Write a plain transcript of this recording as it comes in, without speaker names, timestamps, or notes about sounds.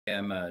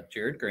I'm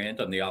Jared Grant.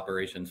 I'm the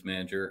operations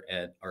manager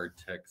at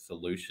RTech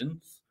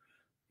Solutions,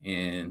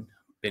 and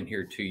been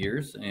here 2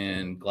 years.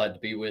 And glad to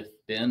be with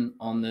Ben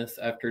on this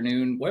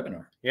afternoon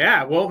webinar.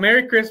 Yeah, well,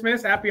 Merry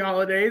Christmas, Happy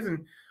Holidays,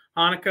 and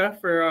Hanukkah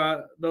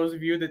for those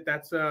of you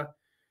that's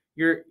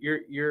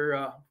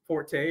your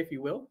forte, if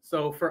you will.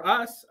 So for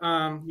us,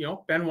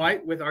 Ben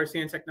White with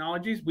RCN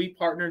Technologies, we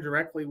partner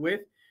directly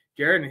with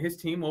Jared and his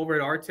team over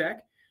at RTech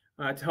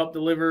to help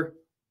deliver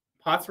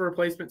POTS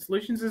replacement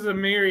solutions. There's a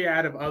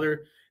myriad of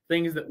other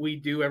things that we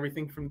do,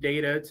 everything from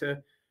data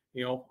to,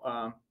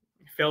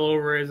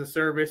 failover as a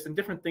service and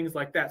different things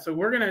like that. So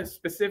we're going to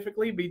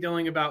specifically be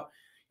dealing about,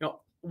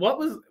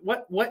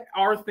 what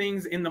are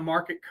things in the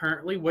market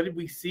currently? What did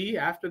we see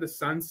after the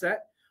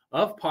sunset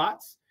of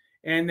POTS?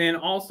 And then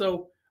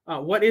also,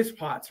 what is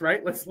POTS,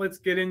 right? Let's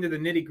get into the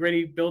nitty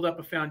gritty, build up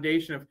a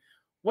foundation of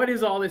what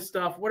is all this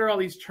stuff? What are all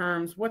these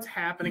terms? What's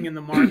happening in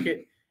the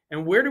market?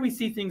 And where do we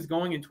see things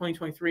going in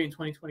 2023 and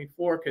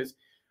 2024? Because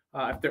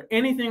if they're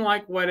anything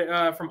like what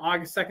from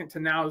August 2nd to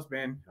now has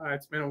been,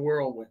 it's been a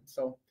whirlwind.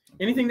 So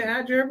anything to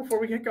add, Jared, before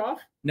we kick off?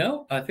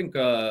 No, I think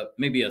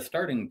maybe a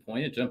starting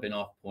point, a jumping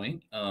off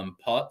point.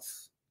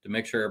 POTS, to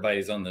make sure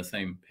everybody's on the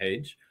same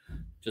page,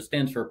 just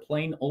stands for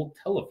plain old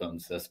telephone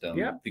system.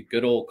 Yeah. The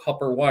good old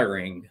copper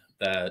wiring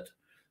that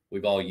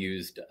we've all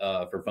used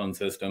for phone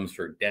systems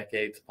for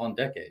decades upon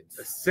decades.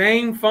 The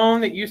same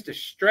phone that used to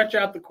stretch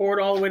out the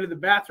cord all the way to the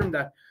bathroom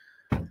to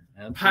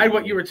hide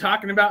what you were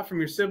talking about from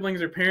your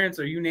siblings or parents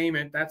or you name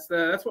it. That's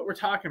what we're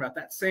talking about.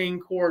 That same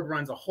cord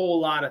runs a whole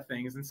lot of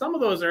things. And some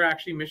of those are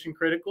actually mission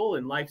critical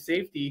and life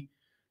safety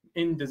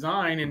in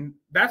design. And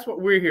that's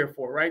what we're here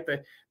for, right?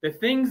 The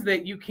things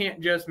that you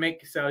can't just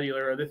make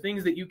cellular, or the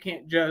things that you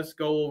can't just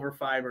go over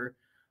fiber.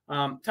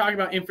 Talking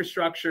about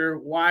infrastructure,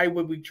 why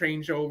would we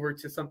change over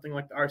to something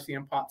like the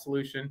RCM POT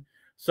solution,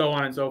 so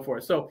on and so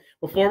forth. So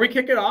before we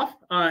kick it off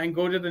and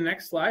go to the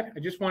next slide, I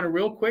just want to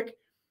real quick,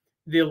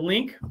 the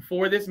link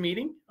for this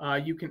meeting.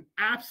 You can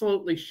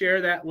absolutely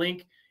share that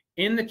link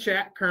in the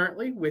chat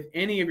currently with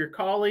any of your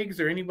colleagues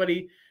or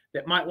anybody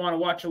that might want to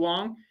watch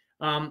along.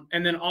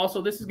 And then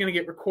also this is going to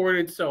get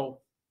recorded. So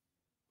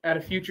at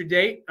a future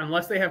date,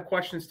 unless they have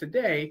questions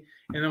today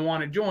and they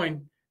want to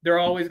join, they're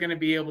always going to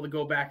be able to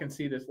go back and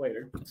see this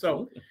later.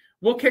 So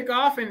we'll kick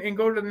off and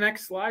go to the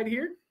next slide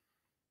here.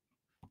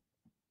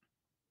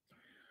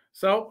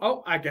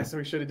 So, I guess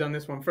we should have done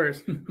this one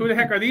first. Who the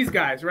heck are these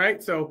guys,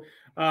 right? So,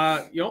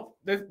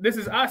 this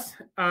is us.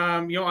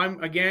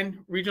 I'm,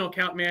 again, regional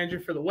account manager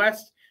for the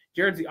West.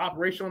 Jared's the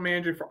operational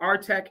manager for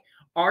RTech.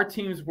 Our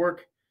teams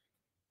work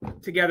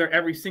together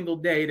every single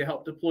day to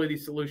help deploy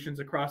these solutions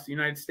across the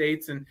United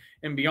States and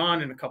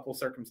beyond in a couple of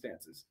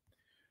circumstances.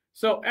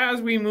 So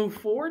as we move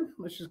forward,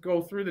 let's just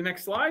go through the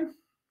next slide.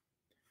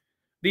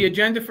 The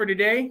agenda for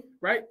today,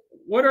 right?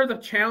 What are the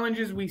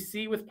challenges we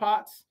see with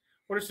POTS?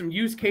 What are some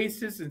use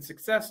cases and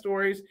success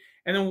stories?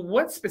 And then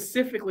what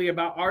specifically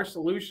about our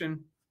solution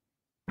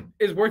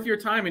is worth your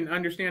time in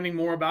understanding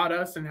more about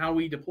us and how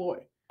we deploy,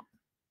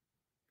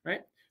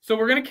 right? So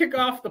we're going to kick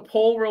off the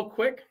poll real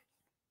quick.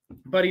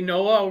 Buddy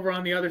Noah over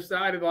on the other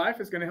side of life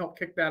is going to help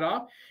kick that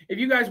off. If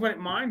you guys wouldn't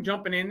mind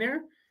jumping in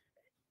there,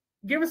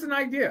 give us an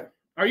idea.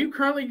 Are you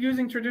currently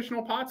using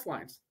traditional POTS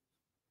lines?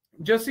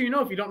 Just so you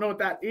know, if you don't know what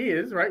that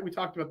is, right? We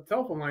talked about the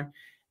telephone line,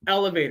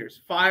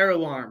 elevators, fire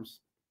alarms,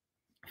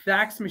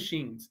 fax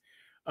machines,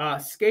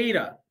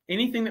 SCADA,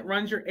 anything that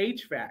runs your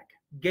HVAC,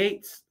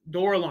 gates,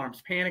 door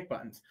alarms, panic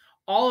buttons.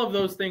 All of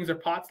those things are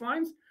POTS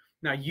lines.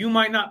 Now, you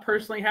might not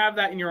personally have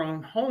that in your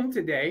own home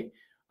today,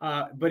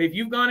 but if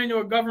you've gone into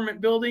a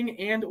government building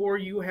and or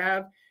you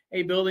have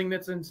a building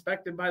that's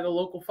inspected by the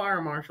local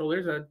fire marshal,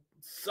 there's a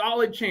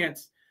solid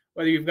chance,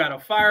 whether you've got a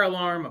fire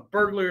alarm, a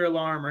burglary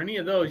alarm, or any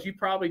of those, you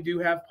probably do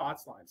have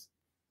POTS lines.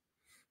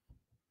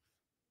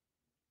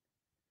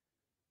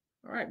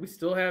 All right, we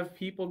still have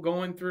people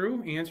going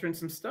through, answering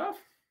some stuff.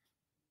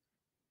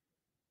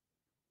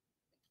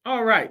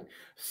 All right,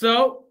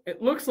 so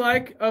it looks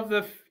like of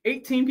the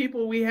 18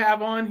 people we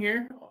have on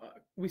here,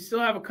 we still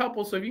have a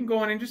couple. So if you can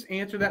go in and just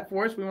answer that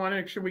for us, we want to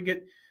make sure we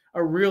get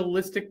a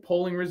realistic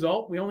polling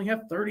result. We only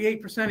have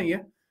 38% of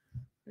you.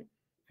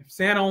 If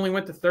Santa only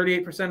went to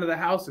 38% of the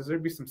houses,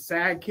 there'd be some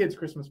sad kids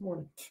Christmas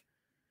morning.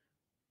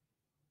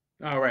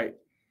 All right.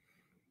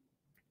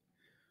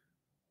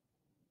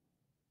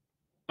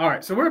 All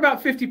right, so we're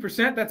about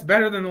 50%. That's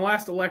better than the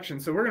last election.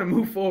 So we're going to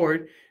move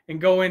forward and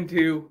go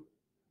into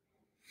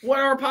what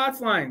are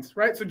POTS lines,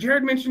 right? So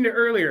Jared mentioned it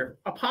earlier.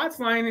 A POTS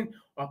line,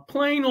 a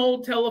plain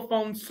old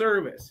telephone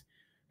service.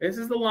 This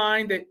is the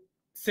line that,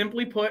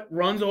 simply put,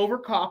 runs over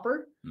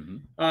copper,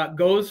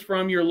 goes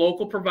from your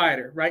local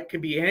provider, right?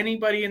 Could be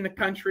anybody in the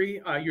country,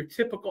 your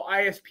typical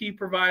ISP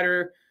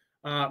provider,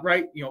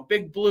 right?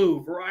 Big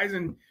Blue,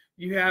 Verizon.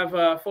 You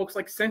have folks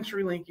like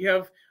CenturyLink. You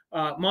have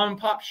mom and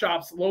pop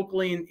shops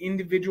locally in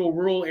individual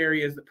rural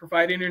areas that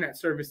provide internet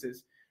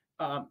services.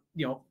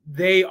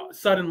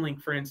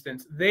 Suddenlink, for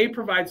instance, they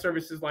provide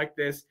services like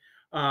this.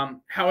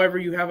 However,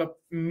 you have a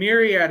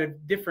myriad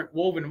of different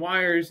woven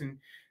wires, and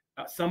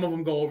some of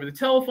them go over the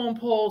telephone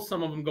pole,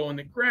 some of them go in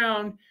the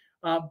ground.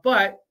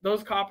 But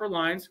those copper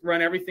lines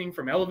run everything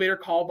from elevator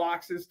call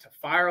boxes to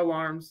fire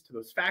alarms to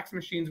those fax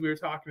machines we were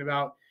talking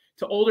about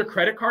to older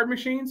credit card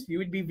machines. You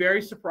would be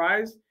very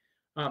surprised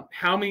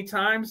how many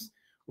times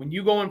when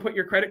you go and put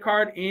your credit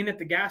card in at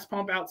the gas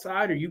pump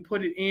outside, or you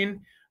put it in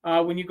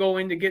when you go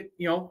in to get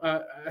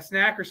a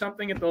snack or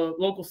something at the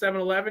local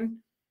 7-Eleven,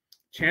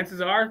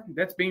 chances are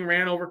that's being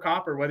ran over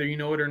copper, whether you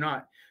know it or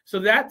not. So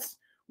that's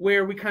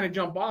where we kind of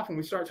jump off and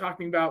we start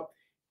talking about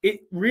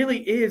it really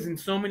is in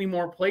so many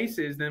more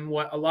places than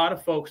what a lot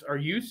of folks are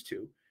used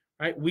to,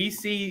 right? We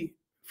see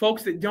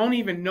folks that don't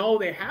even know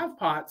they have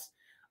POTS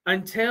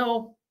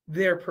until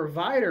their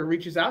provider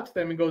reaches out to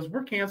them and goes,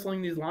 we're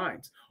canceling these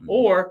lines,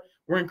 or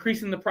we're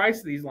increasing the price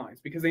of these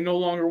lines because they no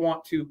longer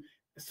want to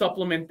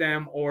supplement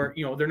them, or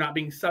they're not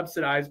being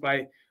subsidized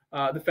by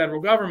the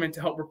federal government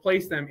to help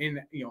replace them in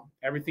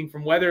everything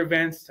from weather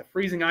events to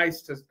freezing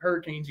ice to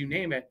hurricanes, you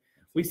name it.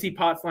 We see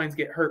POTS lines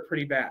get hurt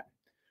pretty bad.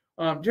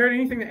 Jared,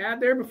 anything to add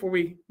there before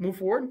we move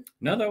forward?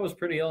 No, that was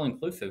pretty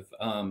all-inclusive.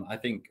 I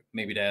think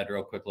maybe to add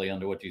real quickly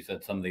onto what you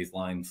said, some of these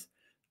lines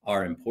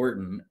are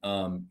important.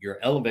 Your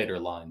elevator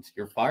lines,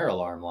 your fire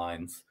alarm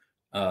lines,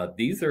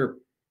 these are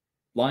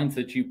lines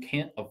that you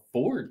can't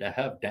afford to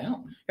have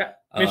down. Yeah,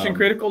 mission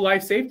critical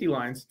life safety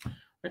lines.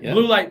 Yeah.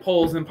 Blue light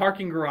poles in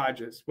parking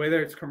garages, whether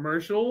it's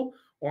commercial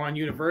or on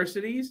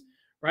universities,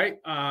 right?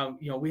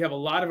 We have a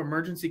lot of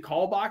emergency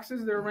call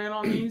boxes that are ran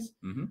on these.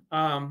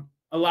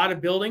 A lot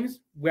of buildings,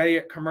 whether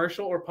it's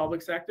commercial or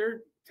public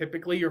sector,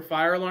 typically your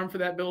fire alarm for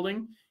that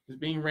building is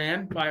being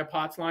ran by a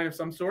POTS line of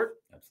some sort.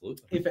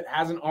 Absolutely. If it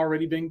hasn't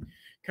already been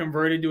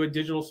converted to a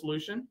digital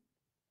solution.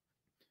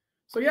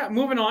 So yeah,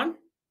 moving on.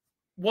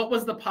 What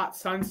was the POTS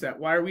sunset?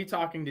 Why are we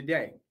talking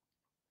today?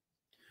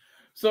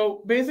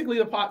 So basically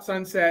the POTS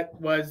sunset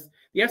was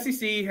the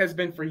FCC has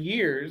been for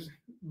years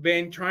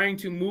been trying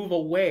to move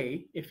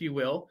away, if you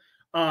will,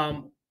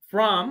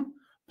 from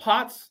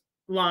POTS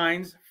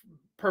lines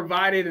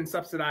provided and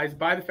subsidized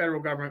by the federal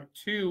government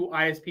to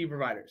ISP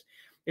providers.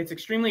 It's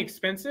extremely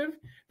expensive.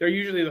 They're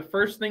usually the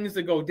first things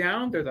to go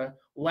down. They're the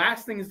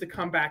last things to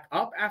come back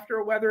up after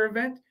a weather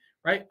event,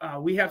 right?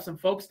 We have some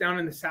folks down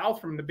in the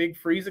South from the big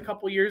freeze a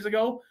couple years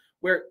ago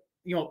where,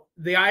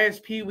 the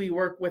ISP we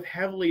work with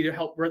heavily to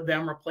help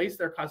them replace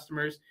their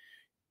customers.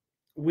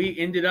 We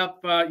ended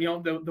up,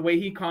 the way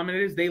he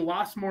commented is they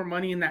lost more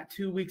money in that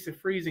 2 weeks of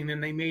freezing than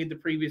they made the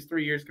previous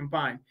 3 years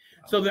combined.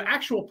 Wow. So the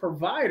actual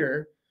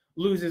provider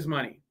loses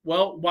money.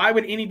 Well, why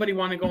would anybody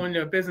want to go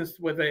into a business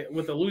with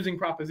a losing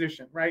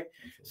proposition, right?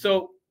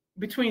 So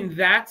between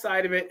that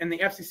side of it and the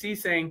FCC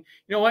saying,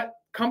 you know what,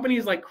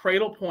 companies like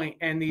Cradlepoint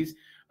and these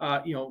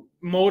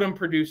modem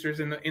producers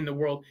in the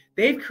world,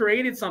 they've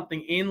created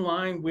something in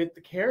line with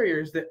the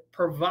carriers that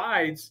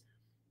provides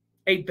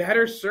a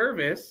better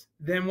service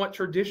than what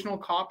traditional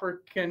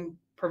copper can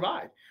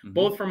provide,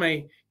 both from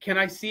can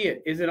I see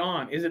it? Is it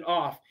on? Is it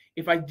off?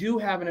 If I do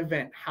have an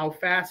event, how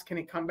fast can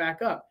it come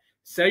back up?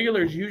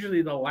 Cellular is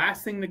usually the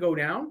last thing to go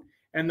down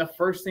and the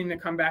first thing to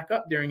come back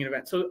up during an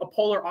event. So a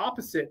polar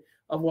opposite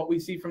of what we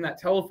see from that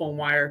telephone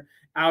wire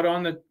out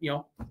on the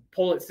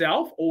pole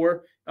itself,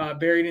 or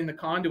buried in the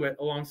conduit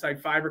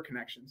alongside fiber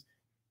connections.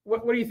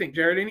 What do you think,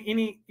 Jared?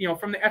 Any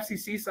from the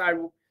FCC side,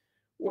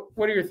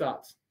 what are your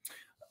thoughts?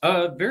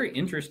 Very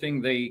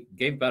interesting. They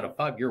gave about a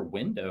 5-year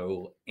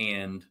window,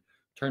 and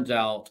turns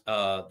out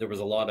there was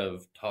a lot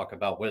of talk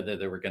about whether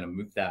they were going to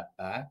move that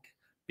back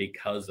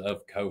because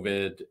of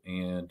COVID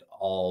and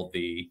all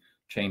the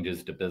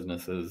changes to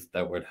businesses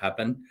that would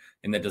happen.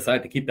 And they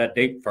decided to keep that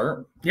date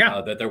firm.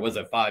 Yeah. That there was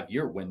a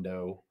 5-year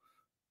window,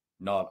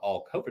 not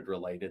all COVID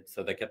related.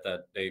 So they kept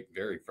that date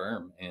very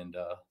firm. And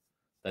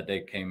that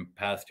date came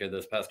past here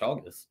this past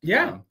August.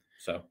 Yeah.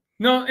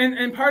 No,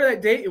 and part of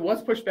that date, it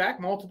was pushed back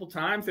multiple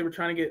times. They were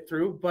trying to get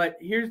through. But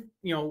here's,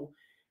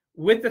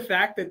 with the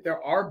fact that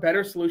there are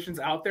better solutions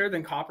out there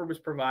than copper was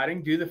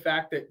providing, due to the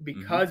fact that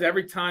because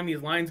every time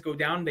these lines go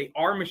down, they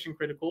are mission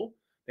critical,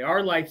 they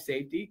are life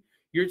safety.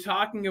 You're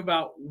talking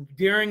about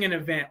during an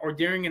event or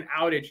during an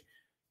outage,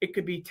 it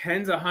could be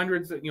tens of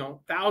hundreds of,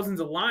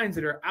 thousands of lines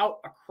that are out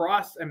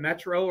across a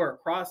metro or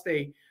across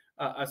a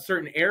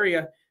certain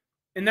area.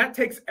 And that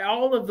takes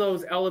all of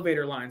those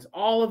elevator lines,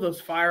 all of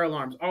those fire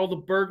alarms, all the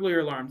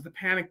burglary alarms, the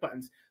panic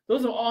buttons.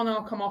 Those will all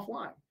now come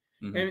offline.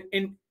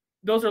 And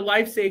those are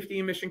life safety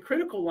and mission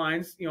critical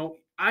lines.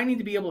 I need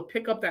to be able to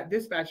pick up that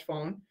dispatch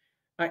phone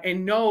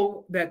and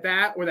know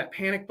that or that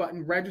panic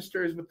button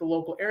registers with the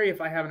local area if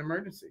I have an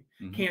emergency.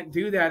 Can't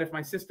do that if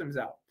my system's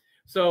out.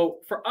 So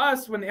for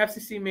us, when the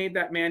FCC made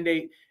that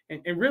mandate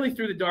and really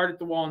threw the dart at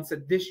the wall and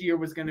said this year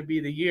was going to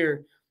be the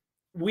year,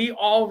 we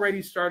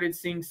already started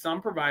seeing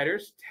some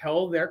providers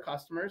tell their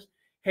customers,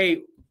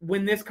 hey,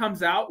 when this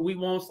comes out, we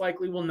most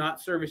likely will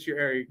not service your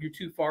area. You're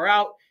too far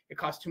out. It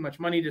costs too much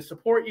money to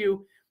support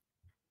you.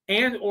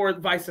 And or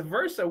vice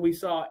versa, we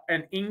saw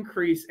an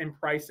increase in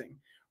pricing,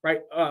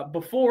 right?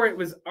 Before it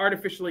was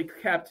artificially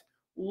kept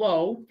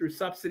low through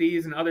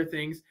subsidies and other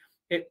things.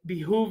 It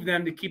behooved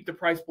them to keep the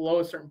price below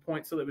a certain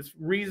point so that it was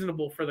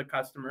reasonable for the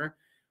customer.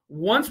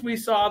 Once we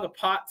saw the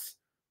POTS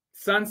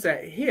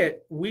sunset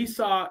hit, we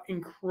saw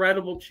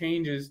incredible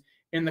changes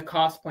in the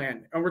cost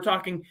plan. And we're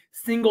talking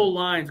single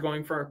lines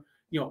going from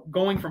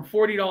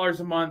 $40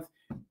 a month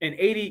and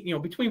 80,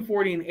 between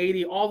 40 and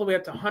 80, all the way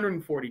up to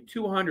 140,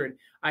 200.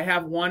 I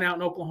have one out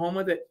in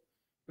Oklahoma that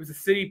was a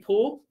city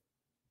pool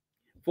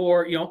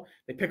for,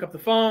 they pick up the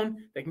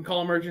phone, they can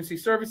call emergency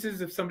services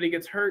if somebody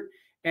gets hurt.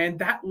 And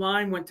that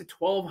line went to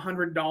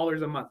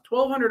 $1,200 a month.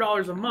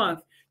 $1,200 a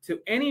month to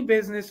any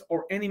business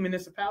or any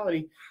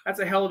municipality. That's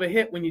a hell of a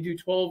hit when you do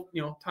 12,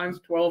 times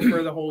 12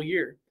 for the whole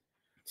year.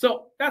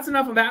 So that's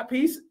enough of that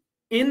piece.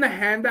 In the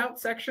handout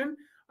section,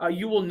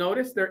 you will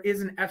notice there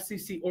is an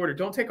FCC order.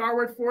 Don't take our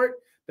word for it.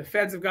 The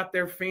feds have got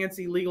their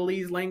fancy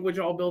legalese language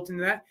all built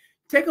into that.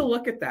 Take a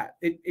look at that.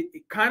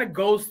 It kind of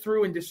goes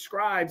through and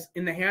describes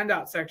in the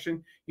handout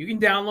section. You can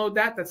download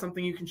that. That's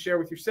something you can share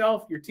with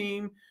yourself, your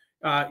team,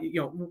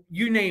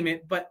 you name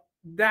it. But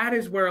that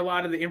is where a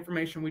lot of the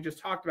information we just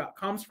talked about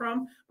comes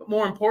from. But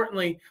more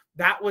importantly,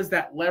 that was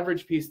that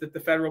leverage piece that the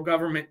federal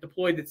government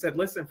deployed that said,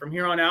 listen, from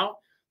here on out,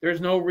 there's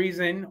no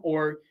reason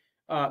or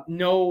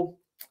no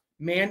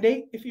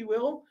mandate, if you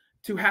will,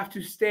 to have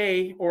to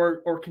stay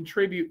or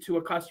contribute to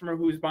a customer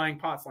who is buying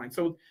POTS line.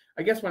 So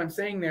I guess what I'm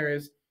saying there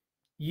is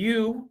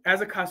you as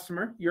a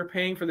customer, you're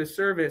paying for this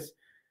service.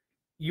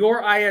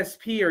 Your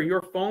ISP or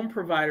your phone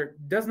provider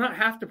does not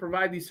have to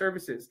provide these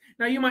services.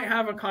 Now, you might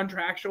have a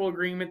contractual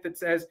agreement that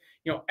says,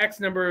 X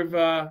number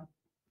of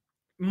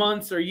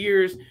months or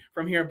years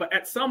from here, but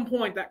at some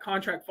point that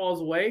contract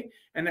falls away,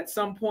 and at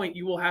some point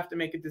you will have to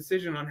make a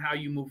decision on how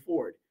you move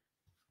forward.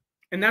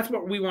 And that's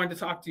what we wanted to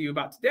talk to you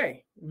about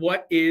today.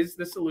 What is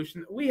the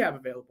solution that we have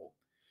available?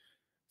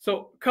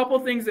 So a couple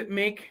of things that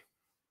make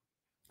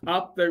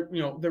up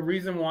the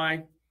reason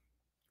why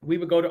we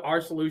would go to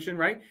our solution,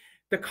 right?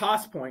 The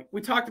cost point.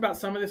 We talked about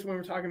some of this when we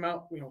were talking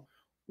about,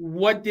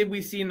 what did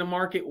we see in the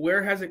market?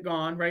 Where has it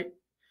gone, right?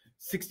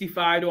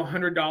 $65 to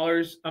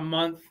 $100 a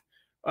month,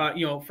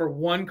 for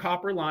one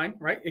copper line,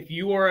 right? If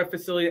you are a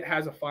facility that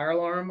has a fire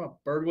alarm, a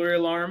burglary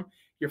alarm,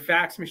 your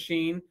fax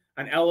machine,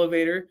 an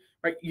elevator,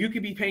 right? You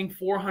could be paying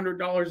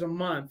 $400 a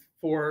month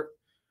for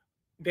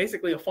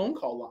basically a phone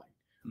call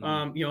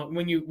line.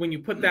 Mm-hmm. When you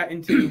put that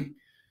into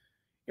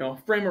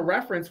frame of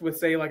reference with,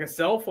 say, like a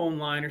cell phone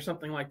line or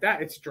something like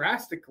that, it's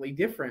drastically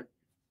different,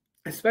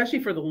 especially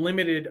for the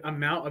limited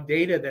amount of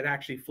data that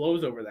actually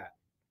flows over that,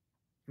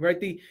 right?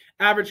 The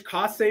average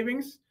cost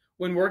savings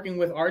when working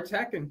with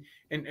RTech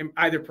and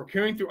either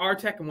procuring through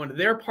RTech and one of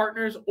their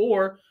partners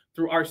or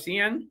through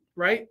RCN,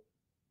 right,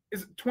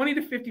 is 20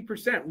 to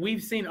 50%.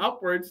 We've seen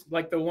upwards,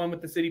 like the one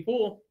with the city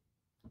pool,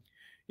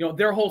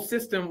 their whole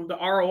system, the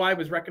ROI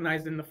was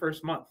recognized in the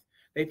first month.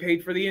 They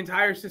paid for the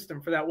entire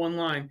system for that one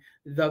line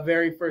the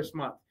very first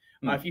month.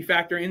 If you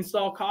factor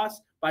install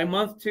costs, by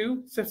month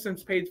 2,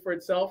 systems paid for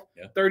itself.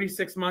 Yeah.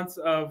 36 months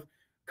of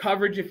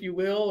coverage, if you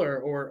will,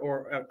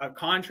 or a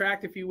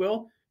contract, if you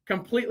will,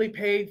 completely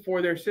paid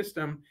for their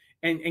system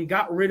and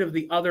got rid of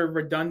the other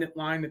redundant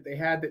line that they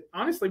had that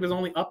honestly was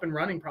only up and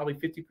running probably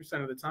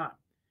 50% of the time.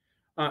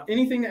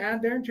 Anything to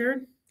add there,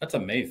 Jared? That's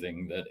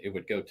amazing that it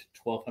would go to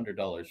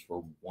 $1,200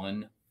 for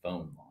one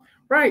phone line.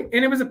 Right.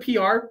 And it was a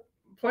PR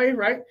play,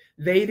 right?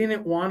 They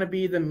didn't want to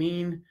be the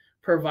mean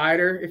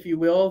provider, if you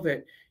will,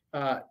 that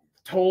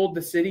told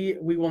the city,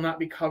 we will not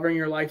be covering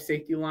your life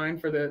safety line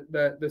for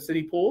the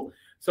city pool.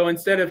 So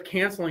instead of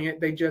canceling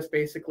it, they just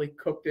basically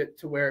cooked it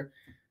to where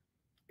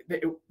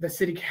the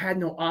city had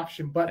no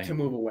option but to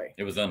move away.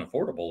 It was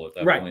unaffordable at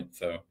that point,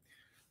 so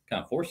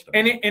kind of forced them.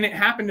 And it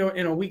happened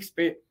in a week's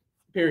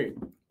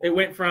period. It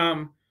went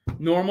from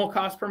normal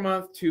cost per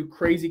month to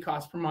crazy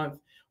cost per month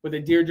with a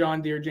Dear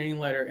John, Dear Jane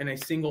letter in a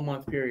single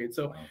month period.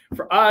 So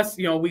for us,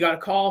 we got a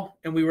call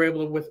and we were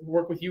able to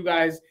work with you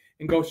guys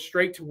and go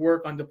straight to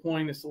work on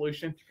deploying the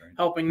solution,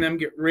 helping them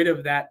get rid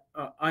of that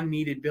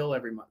unneeded bill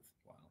every month.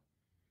 Wow.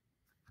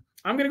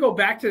 I'm going to go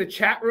back to the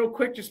chat real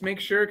quick, just make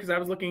sure, because I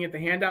was looking at the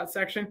handout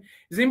section.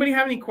 Does anybody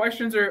have any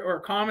questions or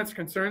comments,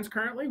 concerns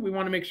currently? We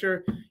want to make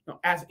sure,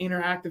 as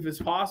interactive as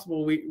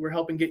possible, we're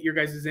helping get your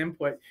guys'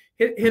 input.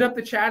 Hit up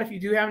the chat if you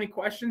do have any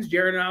questions.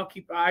 Jared and I'll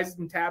keep eyes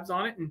and tabs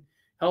on it and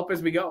help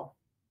as we go.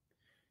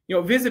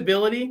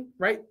 Visibility,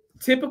 right?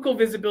 Typical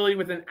visibility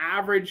with an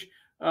average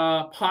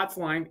POTS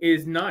line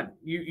is none.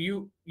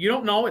 You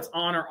don't know it's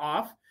on or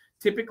off.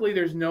 Typically,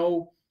 there's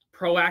no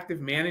proactive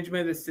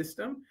management of the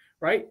system,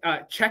 right?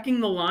 Checking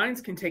the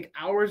lines can take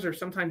hours or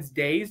sometimes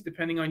days,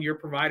 depending on your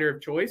provider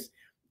of choice.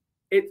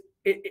 It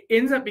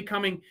ends up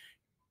becoming,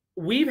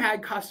 we've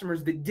had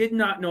customers that did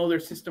not know their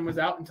system was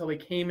out until they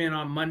came in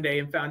on Monday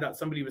and found out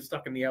somebody was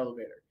stuck in the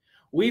elevator.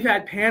 We've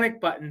had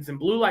panic buttons and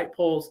blue light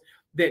poles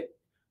that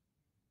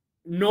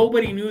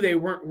nobody knew they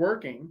weren't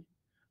working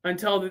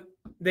until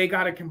they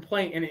got a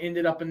complaint and it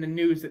ended up in the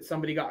news that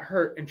somebody got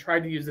hurt and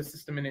tried to use the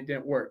system and it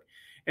didn't work.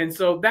 And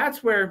so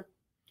that's where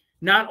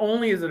not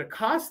only is it a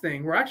cost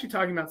thing, we're actually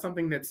talking about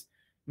something that's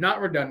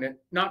not redundant,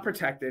 not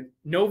protected,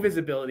 no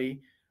visibility.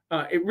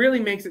 It really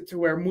makes it to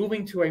where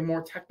moving to a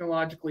more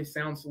technologically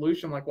sound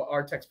solution like what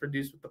RTech's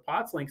produced with the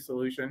POTS Link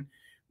solution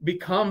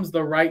becomes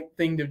the right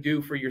thing to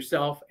do for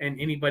yourself and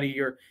anybody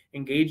you're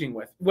engaging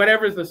with,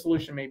 whatever the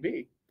solution may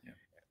be. Yeah.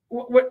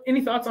 What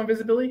any thoughts on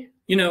visibility?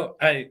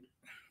 I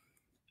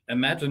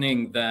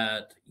imagining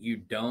that you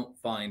don't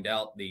find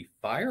out the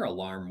fire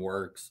alarm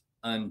works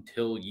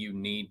until you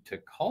need to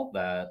call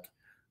that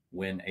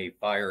when a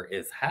fire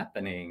is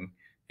happening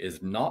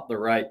is not the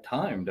right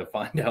time to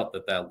find out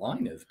that that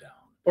line is down.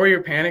 Or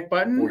your panic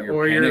button,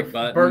 or your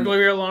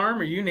burglary alarm,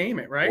 or you name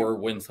it, right? Or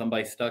when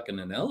somebody's stuck in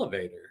an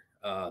elevator,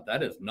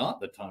 that is not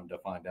the time to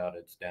find out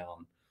it's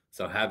down.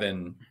 So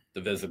having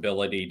the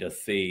visibility to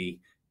see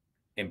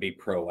and be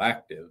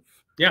proactive,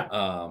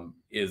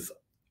 is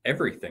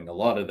everything. A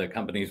lot of the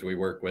companies we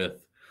work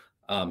with,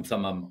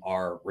 some of them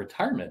are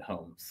retirement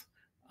homes.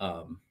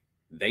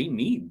 They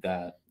need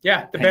that.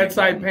 Yeah, the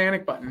bedside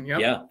panic button. Yep.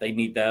 Yeah, they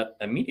need that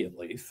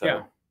immediately.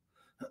 So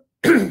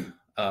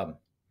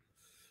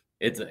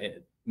it's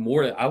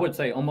more, I would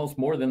say almost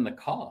more than the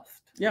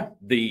cost. Yeah.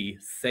 The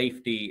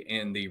safety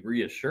and the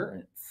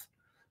reassurance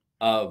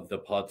of the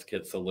POTS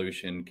kit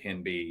solution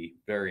can be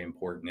very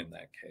important in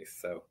that case.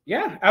 So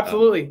yeah,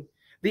 absolutely.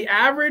 The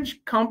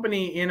average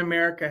company in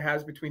America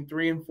has between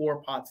 3 and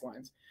 4 POTS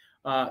lines.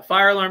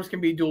 Fire alarms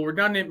can be dual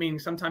redundant, meaning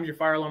sometimes your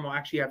fire alarm will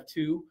actually have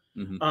 2,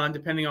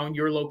 depending on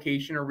your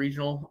location or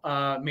regional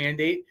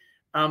mandate.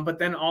 But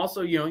then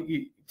also,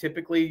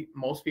 typically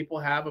most people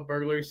have a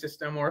burglary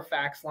system or a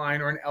fax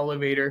line or an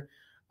elevator.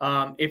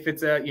 If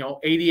it's a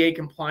ADA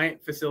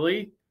compliant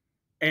facility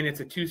and it's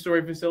a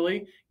 2-story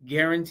facility,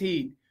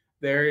 guaranteed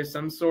there is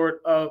some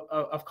sort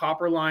of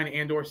copper line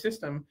and or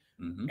system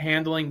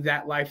handling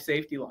that life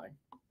safety line.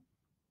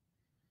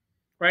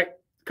 Right?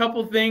 A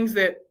couple of things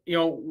that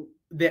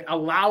that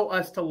allow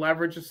us to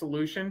leverage a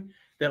solution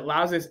that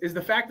allows us is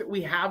the fact that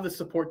we have the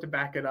support to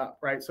back it up,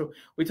 right? So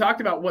we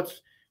talked about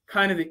what's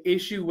kind of the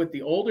issue with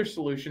the older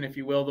solution, if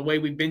you will, the way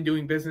we've been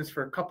doing business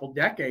for a couple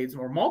decades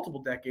or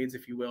multiple decades,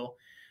 if you will.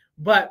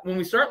 But when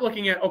we start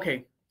looking at,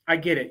 okay, I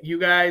get it. You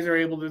guys are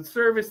able to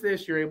service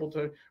this. You're able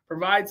to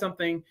provide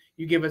something.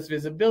 You give us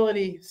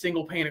visibility,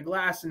 single pane of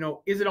glass to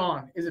know, is it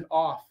on? Is it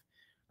off?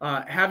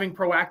 Having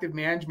proactive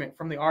management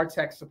from the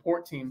RTech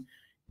support team.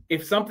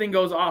 If something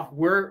goes off,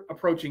 we're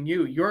approaching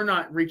you. You're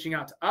not reaching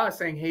out to us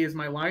saying, hey, is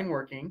my line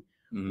working?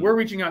 We're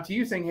reaching out to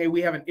you saying, hey,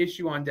 we have an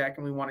issue on deck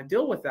and we want to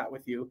deal with that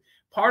with you.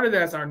 Part of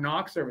that is our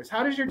knock service.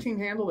 How does your team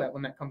handle that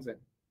when that comes in?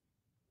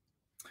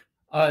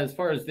 As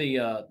far as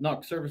the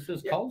knock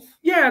services calls?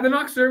 Yeah, the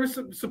knock service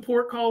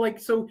support call. Like,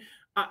 so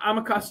I'm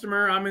a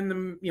customer. I'm in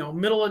the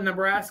middle of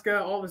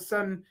Nebraska. All of a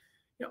sudden,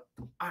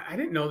 I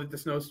didn't know that the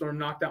snowstorm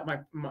knocked out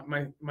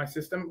my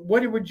system.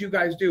 What would you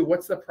guys do?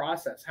 What's the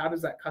process? How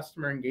does that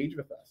customer engage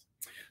with us?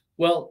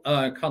 Well,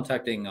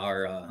 contacting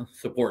our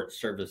support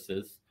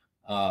services,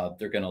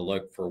 they're going to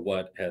look for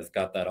what has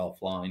got that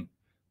offline,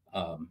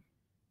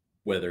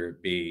 whether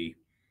it be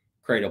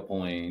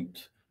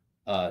Cradlepoint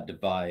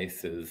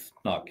device is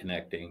not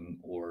connecting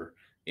or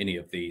any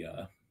of the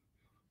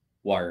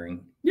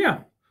wiring. Yeah.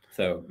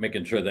 So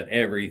making sure that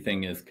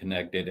everything is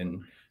connected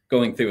and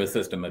going through a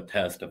system of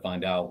tests to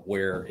find out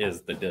where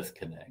is the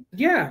disconnect.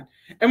 Yeah.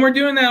 And we're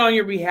doing that on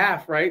your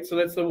behalf, right? So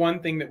that's the one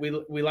thing that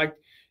we like.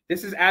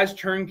 This is as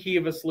turnkey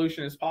of a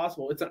solution as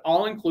possible. It's an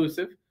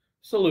all-inclusive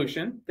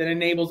solution that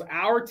enables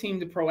our team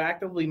to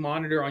proactively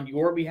monitor on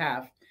your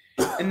behalf.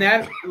 And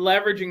that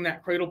leveraging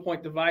that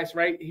Cradlepoint device,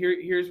 right?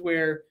 Here's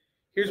where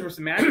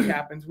some magic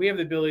happens. We have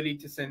the ability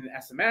to send an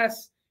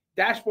SMS,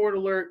 dashboard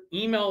alert,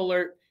 email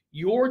alert.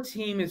 Your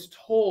team is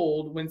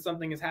told when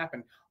something has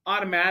happened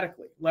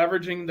automatically,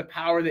 leveraging the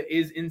power that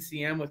is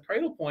NCM with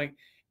Cradlepoint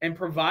and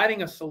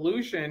providing a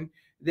solution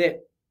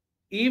that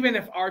even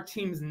if our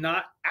team's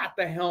not at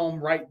the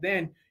helm right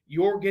then,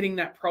 you're getting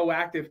that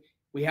proactive.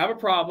 We have a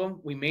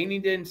problem. We may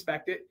need to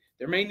inspect it.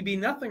 There may be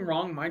nothing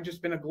wrong. It might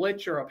just been a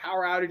glitch or a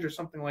power outage or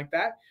something like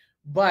that.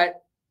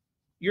 But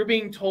you're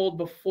being told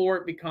before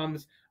it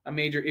becomes a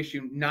major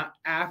issue, not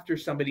after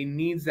somebody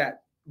needs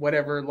that,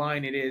 whatever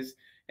line it is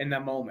in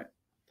that moment.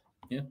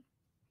 Yeah.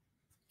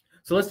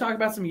 So let's talk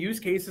about some use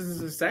cases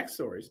and success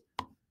stories.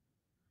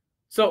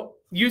 So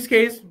use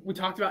case, we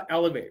talked about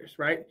elevators,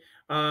 right?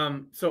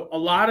 So a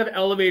lot of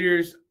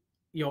elevators,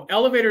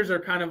 elevators are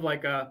kind of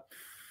like a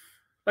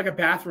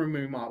bathroom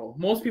remodel.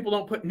 Most people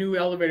don't put new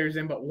elevators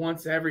in, but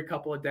once every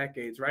couple of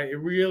decades, right? It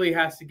really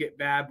has to get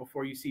bad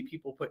before you see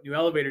people put new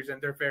elevators in.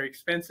 They're very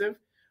expensive.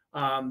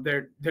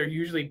 They're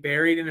usually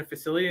buried in a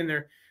facility,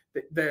 and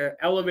the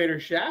elevator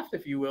shaft,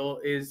 if you will,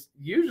 is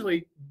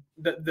usually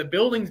the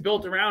building's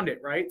built around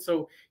it, right?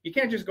 So you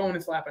can't just go in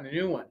and slap on a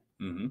new one.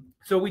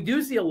 So we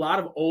do see a lot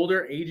of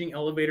older, aging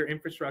elevator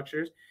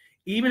infrastructures,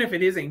 even if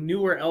it is a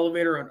newer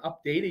elevator or an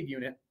updated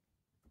unit.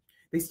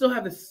 They still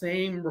have the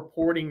same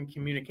reporting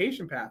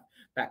communication path,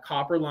 that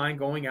copper line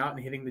going out and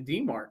hitting the D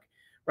mark,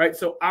 right?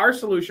 So our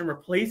solution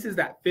replaces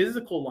that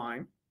physical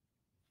line,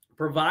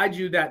 provides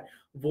you that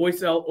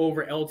voice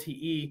over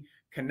LTE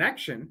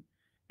connection,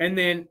 and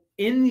then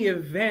in the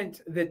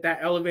event that that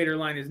elevator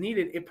line is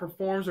needed, it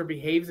performs or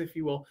behaves, if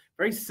you will,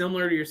 very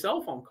similar to your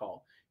cell phone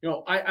call.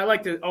 I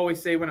like to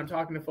always say when I'm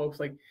talking to folks,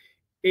 like,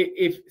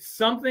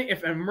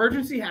 if an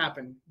emergency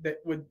happened that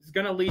was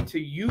going to lead to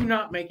you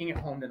not making it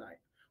home tonight,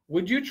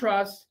 would you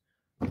trust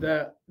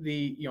the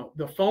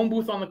phone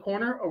booth on the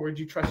corner, or would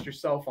you trust your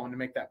cell phone to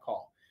make that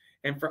call?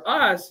 And for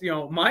us,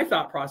 my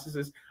thought process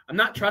is I'm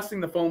not trusting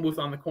the phone booth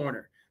on the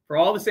corner for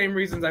all the same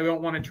reasons I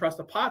don't want to trust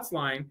a POTS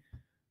line.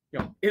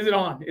 Is it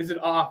on? Is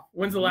it off?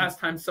 When's the last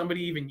time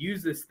somebody even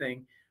used this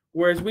thing?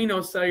 Whereas we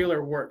know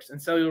cellular works,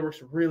 and cellular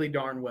works really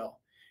darn well.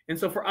 And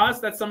so for us,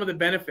 that's some of the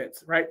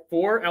benefits, right?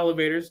 For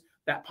elevators,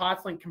 that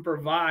POTS link can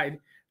provide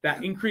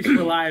that increased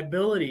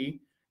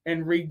reliability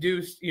and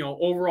reduced,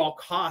 overall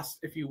cost,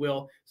 if you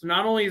will. So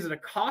not only is it a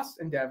cost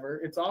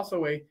endeavor, it's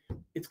also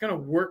it's going to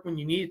work when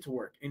you need it to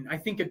work. And I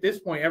think at this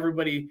point,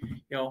 everybody,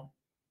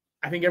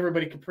 I think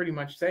everybody could pretty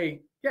much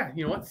say, yeah,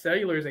 you know what,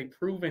 cellular is a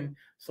proven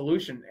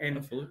solution. And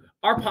Absolutely.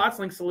 Our POTS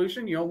link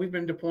solution, we've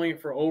been deploying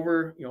it for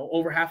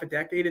over half a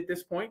decade at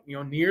this point,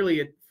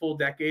 nearly a full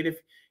decade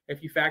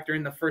if you factor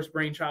in the first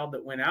brainchild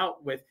that went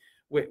out with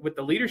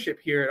the leadership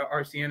here at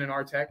RCN and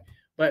RTech.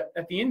 But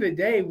at the end of the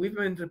day, we've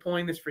been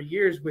deploying this for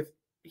years with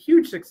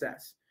huge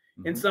success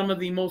in some of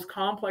the most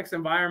complex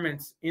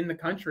environments in the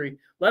country,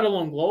 let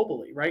alone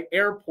globally, right?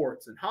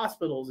 Airports and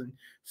hospitals and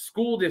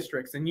school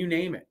districts and you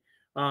name it.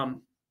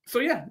 So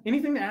yeah,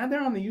 anything to add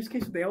there on the use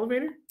case with the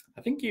elevator?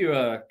 I think you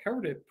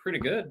covered it pretty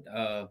good.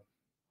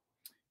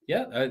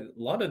 Yeah, a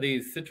lot of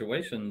these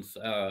situations,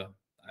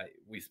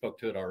 we spoke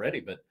to it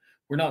already, but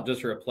we're not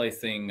just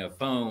replacing a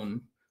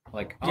phone.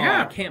 Like,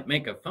 I can't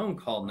make a phone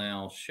call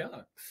now.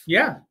 Shucks.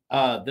 Yeah.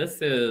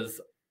 This is,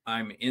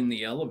 I'm in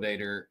the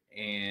elevator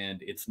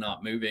and it's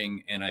not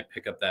moving, and I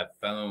pick up that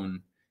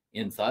phone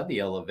inside the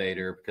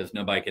elevator because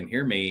nobody can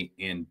hear me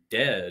and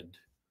dead.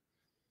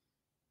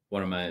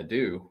 What am I to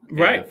do?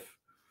 Right. If,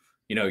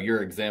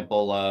 your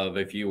example of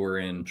if you were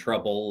in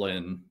trouble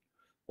and,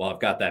 well, I've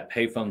got that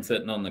payphone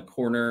sitting on the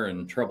corner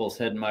and trouble's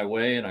heading my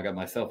way and I got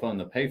my cell phone,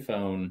 the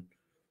payphone,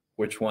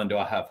 which one do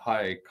I have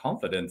high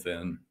confidence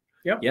in?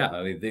 Yep. Yeah,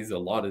 I mean, a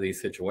lot of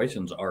these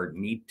situations are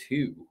need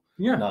to.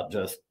 Yeah. Not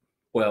just,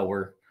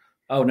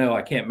 oh no,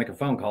 I can't make a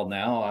phone call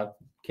now. I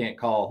can't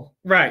call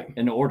right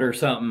and order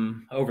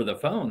something over the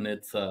phone.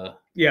 It's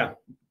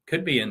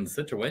could be in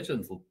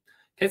situations,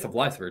 case of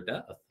life or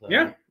death.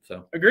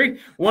 So agreed.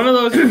 One of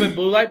those is with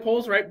blue light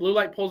poles, right? Blue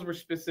light poles were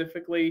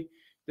specifically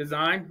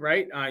designed,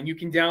 right? And you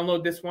can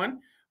download this one.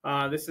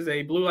 This is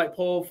a blue light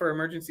pole for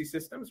emergency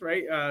systems,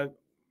 right?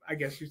 I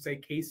guess you'd say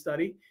case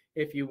study,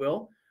 if you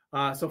will.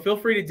 So feel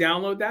free to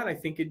download that. I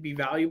think it'd be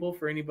valuable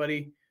for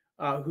anybody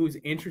who's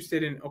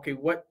interested in, okay,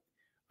 what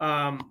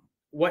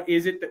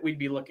is it that we'd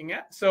be looking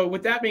at? So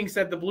with that being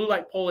said, the blue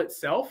light pole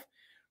itself,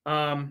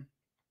 at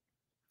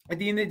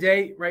the end of the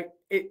day, right,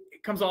 it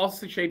comes all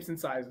shapes and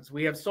sizes.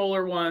 We have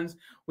solar ones.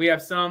 We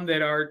have some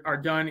that are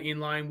done in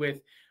line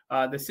with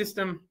the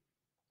system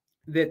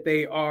that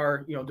they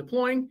are,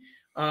 deploying.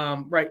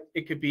 Right,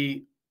 it could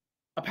be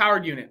a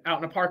powered unit out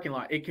in a parking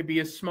lot. It could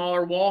be a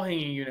smaller wall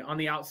hanging unit on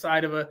the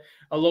outside of a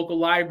local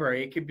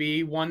library. It could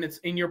be one that's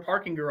in your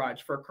parking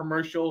garage for a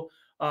commercial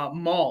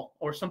mall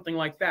or something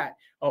like that,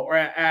 or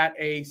at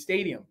a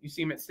stadium. You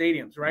see them at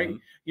stadiums, right?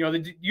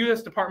 The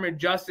U.S. Department of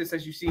Justice,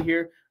 as you see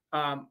here,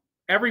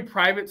 every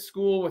private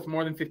school with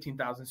more than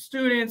 15,000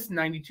 students,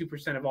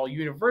 92% of all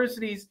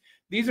universities.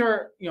 These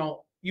are,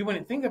 you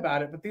wouldn't think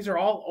about it, but these are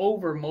all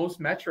over most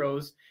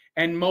metros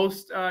and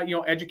most,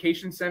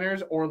 education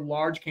centers or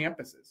large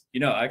campuses.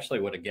 I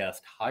actually would have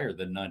guessed higher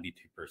than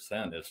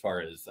 92% as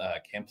far as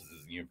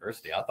campuses and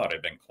university. I thought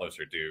it'd been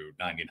closer to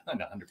 99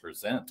 to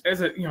 100%.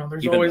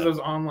 There's always those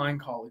online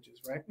colleges,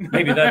 right?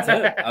 Maybe that's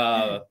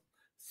it.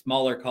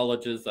 Smaller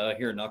colleges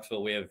here in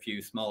Knoxville, we have a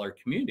few smaller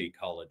community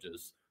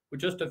colleges with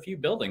just a few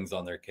buildings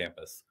on their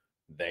campus.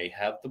 They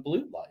have the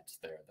blue lights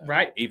there,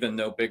 right? Even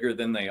though bigger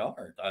than they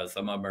are.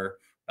 Some of them are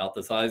about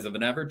the size of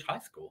an average high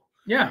school.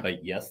 Yeah.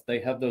 But yes, they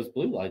have those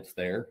blue lights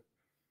there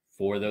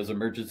for those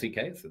emergency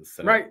cases.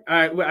 So. Right.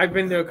 I've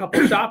been to a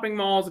couple shopping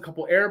malls, a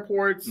couple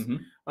airports,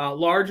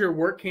 larger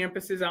work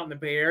campuses out in the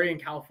Bay Area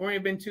and California.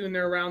 I've been to, and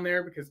they're around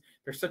there because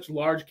they're such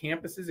large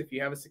campuses. If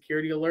you have a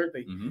security alert,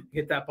 they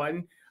hit that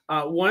button.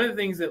 One of the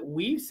things that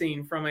we've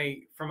seen from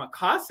a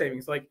cost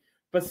savings, like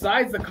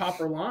besides the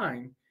copper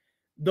line,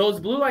 those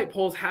blue light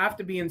poles have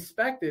to be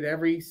inspected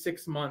every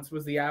 6 months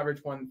was the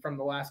average one from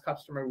the last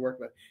customer we worked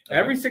with. Okay.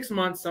 Every 6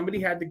 months, somebody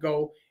had to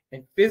go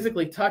and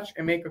physically touch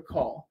and make a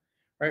call,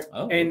 right?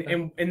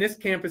 And this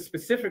campus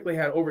specifically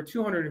had over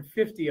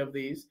 250 of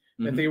these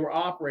that they were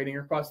operating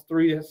across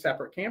 3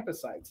 separate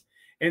campus sites.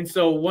 And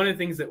so one of the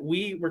things that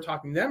we were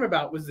talking to them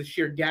about was the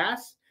sheer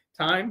gas,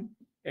 time,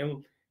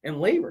 and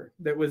labor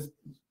that was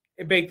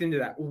baked into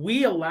that.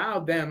 We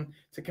allowed them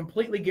to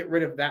completely get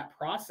rid of that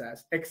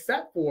process,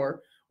 except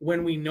for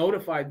when we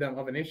notified them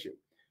of an issue.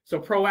 So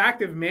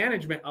proactive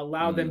management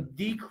allowed them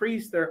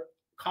decrease their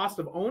cost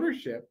of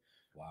ownership.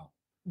 Wow.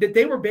 That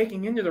they were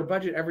baking into their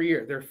budget every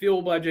year, their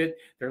fuel budget,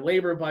 their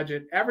labor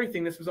budget,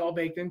 everything. This was all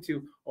baked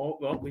into,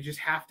 we just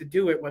have to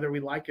do it whether we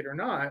like it or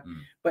not.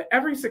 But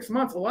every 6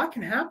 months, a lot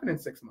can happen in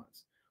 6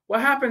 months.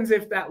 What happens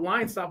if that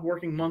line stopped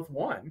working month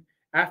 1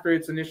 after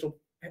its initial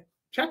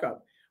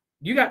checkup?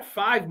 you got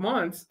 5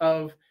 months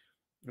of,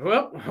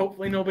 well,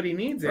 hopefully nobody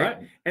needs it. Right.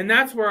 And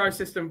that's where our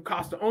system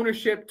cost of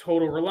ownership,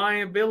 total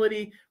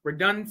reliability,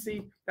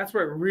 redundancy, that's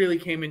where it really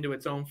came into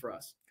its own for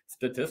us.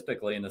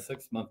 Statistically, in a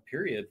 6-month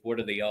period, what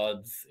are the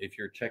odds if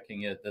you're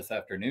checking it this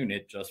afternoon,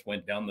 it just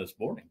went down this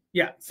morning?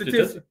 Yeah,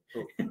 Statistically.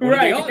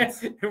 Right. What are the odds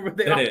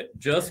that it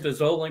just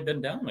has only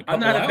been down a couple I'm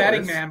not a hours?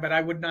 betting man, but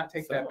I would not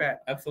take that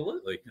bet.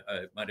 Absolutely.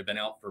 It might have been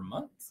out for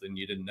months and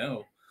you didn't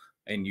know.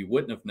 And you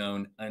wouldn't have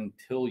known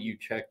until you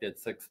checked it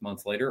 6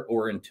 months later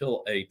or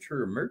until a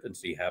true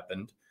emergency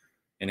happened.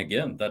 And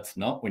again, that's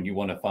not when you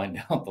want to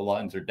find out the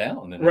lines are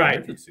down in an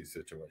emergency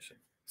situation.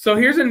 So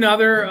here's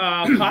another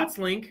POTS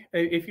link,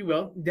 if you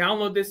will.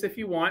 Download this if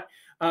you want.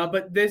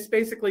 But this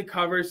basically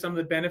covers some of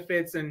the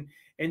benefits and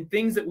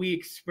things that we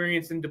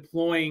experience in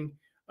deploying,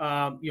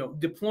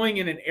 deploying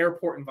in an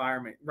airport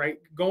environment, right?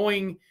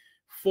 Going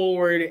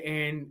forward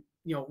and,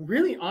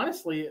 really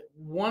honestly,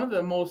 one of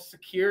the most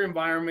secure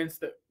environments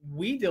that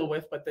we deal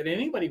with, but that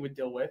anybody would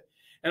deal with.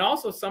 And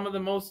also some of the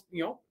most,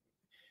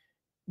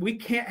 we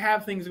can't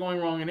have things going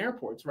wrong in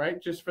airports,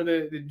 right? Just for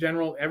the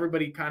general,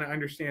 everybody kind of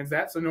understands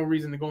that. So no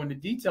reason to go into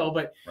detail.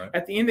 But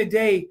at the end of the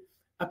day,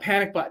 a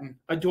panic button,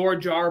 a door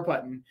jar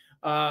button,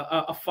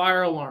 a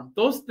fire alarm,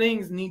 those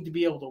things need to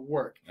be able to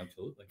work.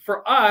 Absolutely.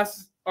 For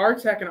us,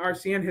 RTech and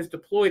RCN has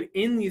deployed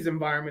in these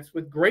environments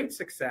with great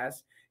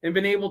success and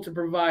been able to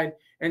provide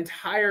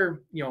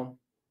entire,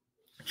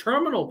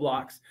 terminal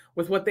blocks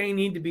with what they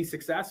need to be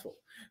successful.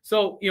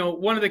 So,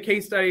 one of the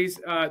case studies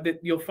that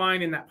you'll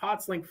find in that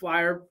POTS link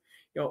flyer,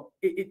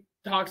 it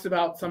talks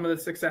about some of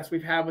the success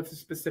we've had with a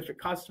specific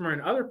customer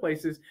and other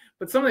places,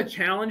 but some of the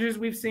challenges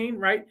we've seen,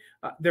 right?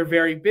 They're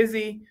very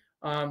busy.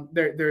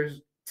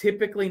 There's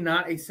typically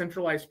not a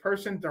centralized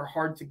person. They're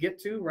hard to get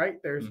to,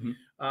 right? There's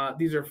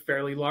these are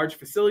fairly large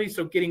facilities.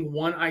 So getting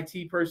one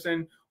IT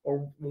person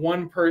or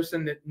one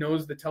person that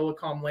knows the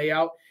telecom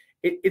layout,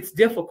 it's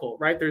difficult,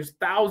 right? There's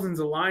thousands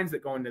of lines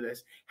that go into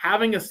this.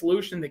 Having a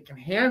solution that can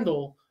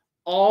handle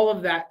all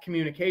of that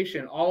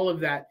communication, all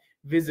of that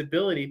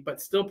visibility, but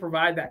still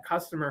provide that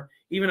customer,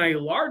 even at a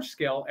large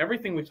scale,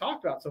 everything we've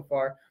talked about so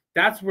far,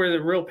 that's where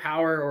the real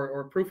power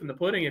or proof in the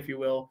pudding, if you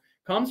will,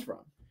 comes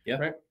from. Yeah.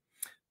 Right.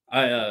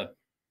 I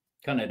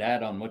kind of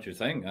add on what you're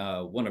saying.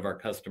 One of our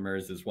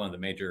customers is one of the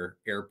major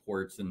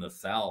airports in the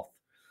South.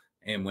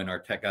 And when our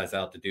tech guys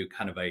out to do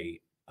kind of a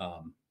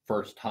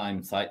first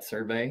time site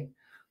survey,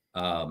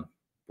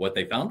 what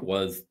they found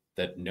was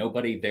that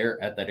nobody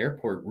there at that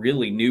airport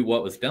really knew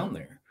what was down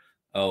there.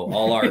 Oh,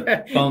 all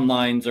our phone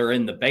lines are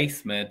in the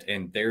basement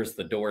and there's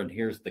the door and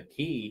here's the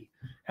key.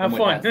 Have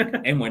fun.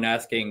 And when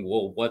asking,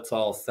 well, what's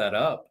all set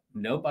up?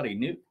 Nobody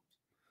knew.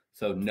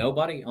 So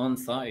nobody on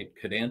site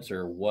could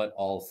answer what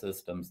all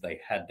systems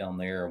they had down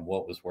there and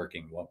what was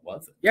working, what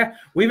wasn't. Yeah,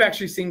 we've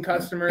actually seen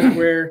customers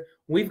where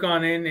we've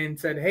gone in and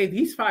said, hey,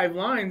 these 5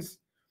 lines,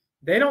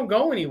 they don't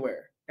go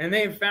anywhere. And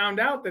they've found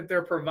out that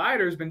their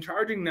provider's been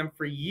charging them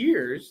for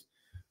years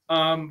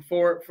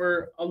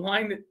for a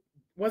line that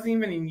wasn't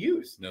even in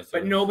use,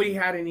 but nobody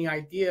had any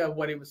idea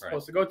what it was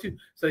supposed to go to.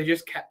 So they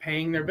just kept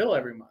paying their bill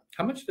every month.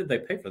 How much did they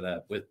pay for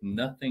that with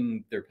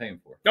nothing they're paying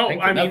for? No,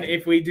 I mean,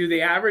 if we do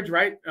the average,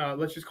 right,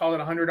 let's just call it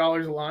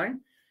 $100 a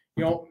line.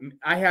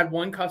 I had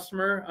one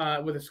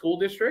customer with a school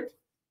district.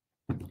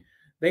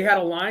 They had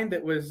a line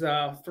that was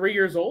 3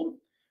 years old.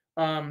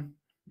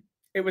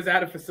 It was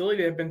at a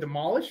facility that had been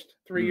demolished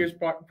 3 years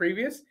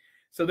previous.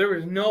 So there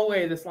was no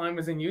way this line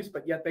was in use,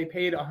 but yet they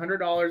paid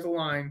 $100 a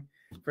line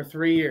for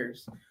 3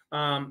 years.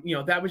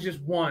 That was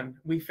just one.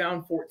 We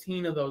found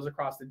 14 of those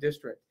across the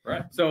district.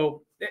 Right.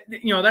 So,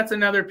 that's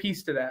another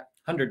piece to that.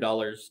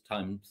 $100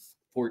 times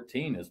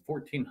 14 is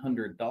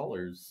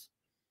 $1,400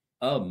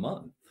 a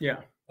month. Yeah.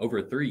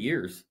 Over 3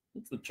 years.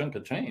 It's a chunk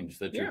of change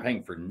that you're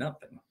paying for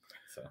nothing.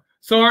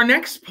 So our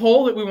next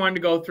poll that we wanted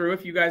to go through,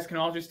 if you guys can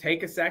all just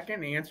take a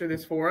second and answer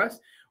this for us.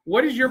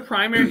 What is your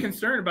primary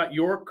concern about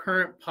your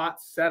current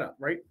POTS setup,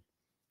 right?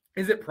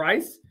 Is it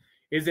price?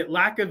 Is it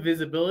lack of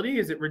visibility?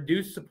 Is it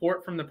reduced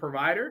support from the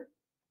provider?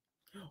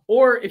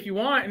 Or if you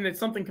want, and it's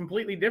something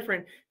completely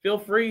different, feel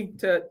free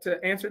to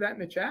answer that in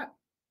the chat.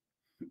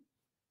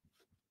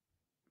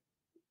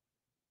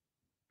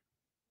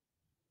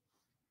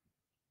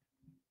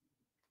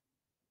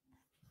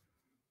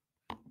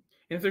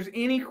 And if there's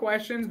any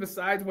questions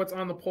besides what's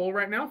on the poll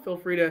right now, feel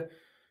free to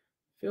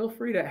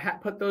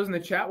put those in the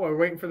chat while we're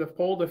waiting for the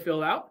poll to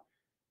fill out.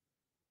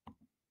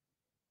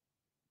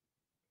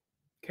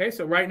 Okay,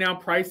 so right now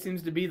price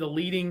seems to be the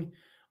leading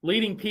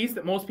piece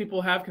that most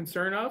people have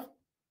concern of.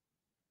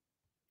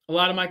 A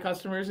lot of my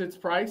customers, it's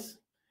price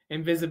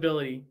and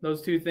visibility,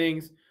 those two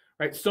things,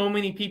 right? So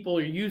many people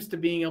are used to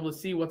being able to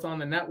see what's on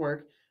the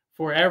network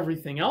for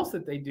everything else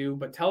that they do,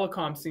 but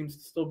telecom seems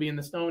to still be in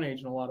the Stone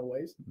Age in a lot of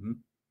ways.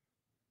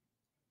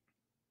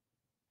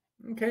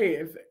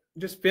 Okay,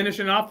 just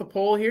finishing off the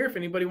poll here, if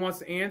anybody wants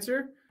to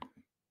answer.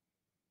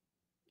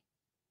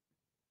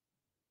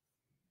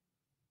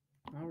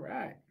 All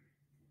right.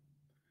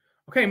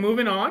 Okay,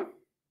 moving on.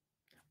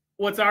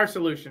 What's our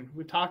solution?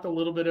 We talked a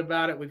little bit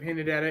about it. We've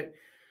hinted at it.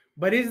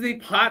 But is the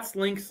POTS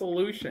link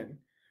solution?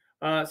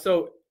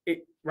 So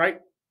it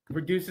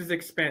reduces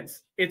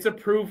expense. It's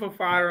approved for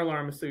fire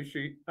alarm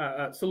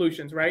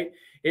solutions, right?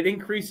 It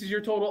increases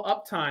your total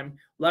uptime,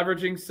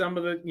 leveraging some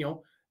of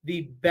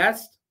the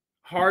best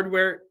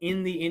hardware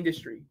in the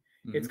industry.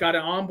 Mm-hmm. It's got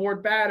an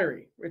onboard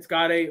battery. It's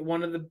got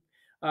one of the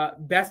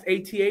best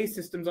ATA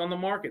systems on the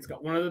market. It's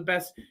got one of the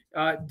best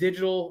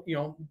digital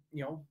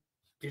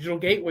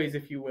gateways,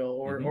 if you will,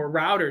 or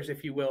routers,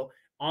 if you will,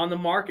 on the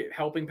market,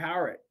 helping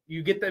power it.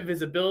 You get that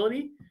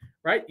visibility,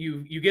 right?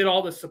 You get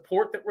all the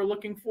support that we're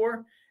looking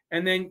for,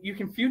 and then you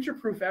can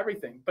future-proof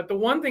everything. But the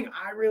one thing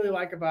I really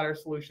like about our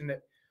solution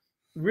that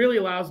really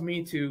allows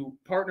me to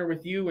partner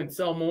with you and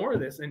sell more of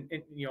this, and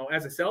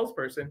as a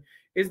salesperson,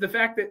 is the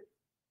fact that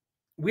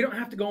we don't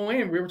have to go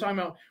in. We were talking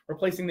about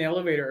replacing the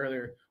elevator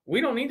earlier. We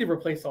don't need to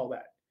replace all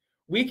that.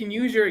 We can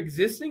use your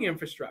existing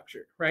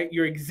infrastructure, right?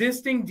 Your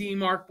existing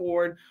DMARC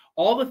board,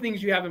 all the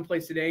things you have in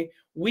place today.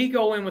 We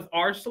go in with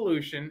our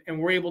solution and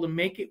we're able to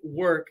make it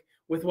work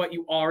with what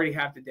you already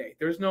have today.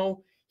 There's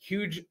no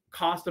huge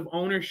cost of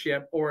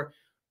ownership or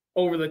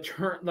over the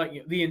term,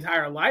 like the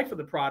entire life of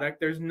the product.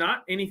 There's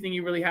not anything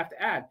you really have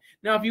to add.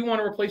 Now, if you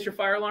want to replace your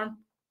fire alarm,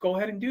 go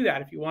ahead and do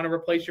that. If you want to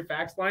replace your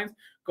fax lines,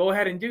 go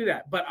ahead and do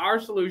that. But our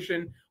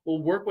solution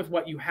will work with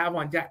what you have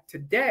on deck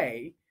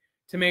today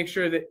to make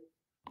sure that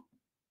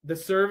the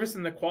service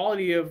and the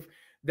quality of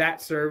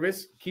that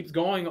service keeps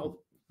going,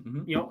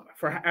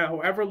 for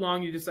however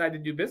long you decide to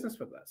do business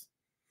with us.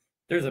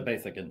 There's a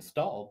basic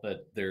install,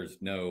 but there's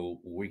no,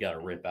 we got to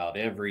rip out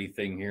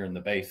everything here in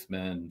the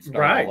basement,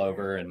 start all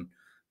over. And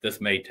this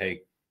may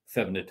take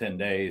 7 to 10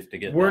 days to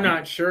get. We're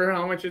not sure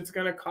how much it's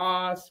going to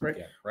cost, right?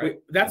 Yeah, right.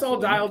 That's all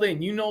dialed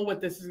in. You know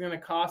what this is going to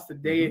cost the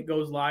day it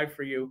goes live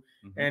for you.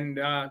 And,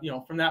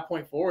 from that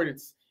point forward,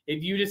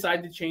 if you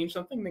decide to change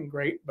something, then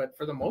great. But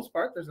for the most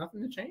part, there's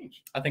nothing to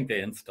change. I think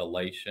the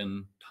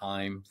installation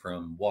time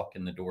from walk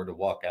in the door to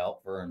walk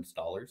out for our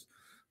installers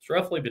is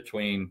roughly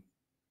between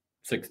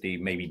 60,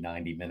 maybe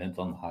 90 minutes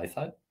on the high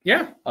side.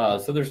 Yeah.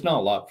 So there's not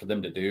a lot for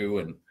them to do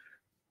and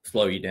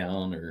slow you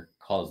down or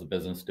cause the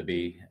business to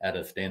be at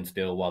a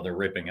standstill while they're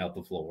ripping out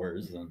the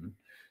floors and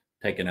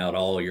taking out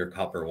all your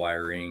copper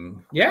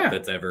wiring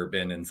that's ever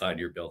been inside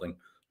your building.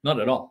 Not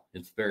at all.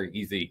 It's very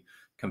easy,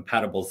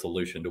 compatible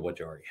solution to what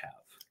you already have.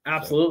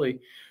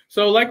 Absolutely.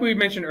 So like we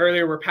mentioned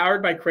earlier, we're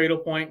powered by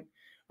Cradlepoint.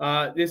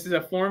 This is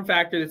a form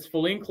factor that's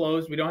fully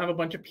enclosed. We don't have a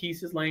bunch of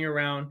pieces laying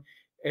around.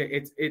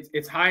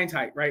 It's high and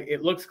tight, right?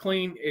 It looks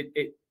clean.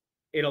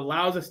 It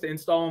allows us to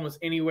install almost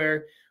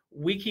anywhere.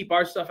 We keep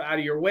our stuff out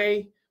of your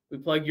way. We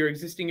plug your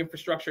existing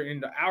infrastructure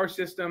into our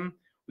system.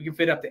 We can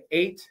fit up to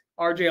 8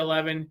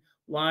 RJ11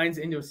 lines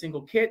into a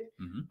single kit.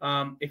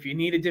 If you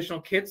need additional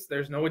kits,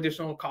 there's no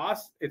additional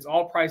cost. It's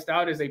all priced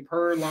out as a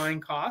per line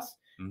cost,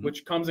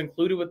 which comes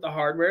included with the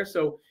hardware.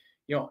 So,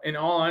 in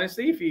all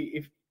honesty,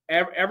 if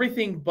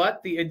everything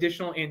but the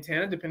additional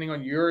antenna, depending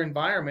on your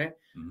environment,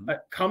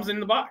 comes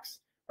in the box,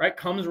 right?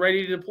 Comes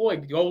ready to deploy,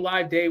 go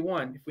live day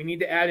one. If we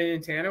need to add an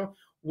antenna,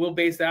 we'll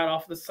base that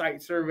off the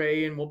site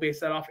survey and we'll base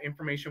that off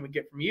information we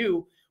get from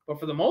you. But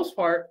for the most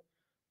part,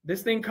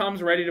 this thing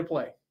comes ready to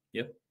play.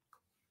 Yep.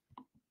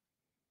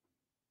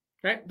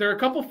 Right. There are a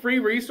couple free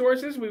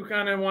resources we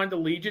kind of wanted to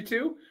lead you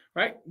to,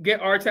 right? Get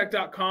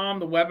RTech.com,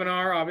 the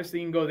webinar, obviously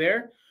you can go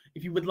there.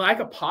 If you would like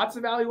a POTS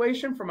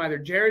evaluation from either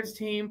Jared's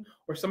team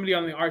or somebody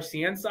on the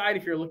RCN side,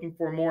 if you're looking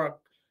for more,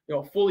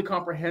 fully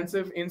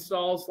comprehensive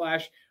install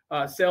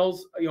 /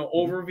 sales,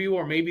 overview,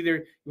 or maybe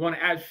you want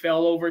to add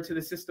failover to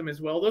the system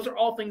as well. Those are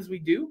all things we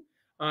do.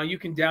 You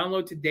can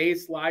download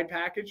today's slide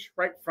package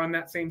right from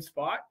that same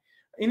spot.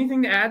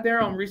 Anything to add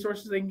there on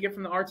resources they can get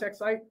from the RTech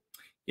site?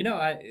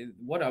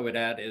 What I would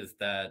add is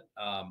that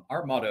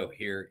our motto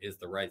here is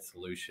the right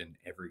solution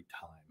every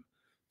time.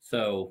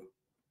 So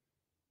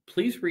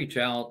please reach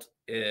out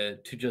to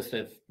just,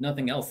 if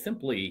nothing else,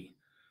 simply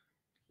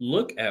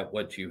look at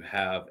what you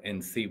have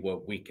and see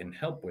what we can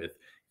help with.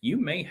 You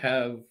may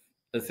have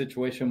a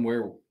situation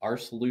where our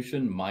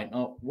solution might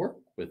not work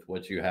with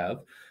what you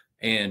have.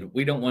 And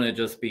we don't want to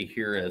just be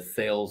here as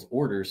sales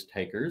orders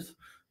takers.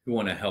 We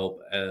want to help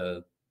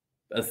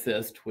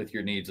assist with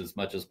your needs as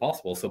much as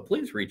possible. So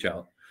please reach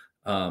out,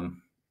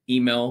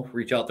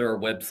 reach out to our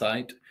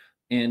website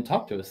and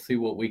talk to us, see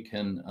what we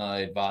can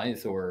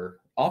advise or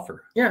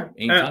offer. Yeah.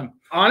 Anytime.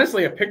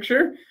 Honestly, a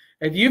picture,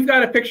 if you've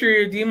got a picture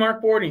of your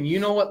DMARC board and you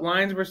know what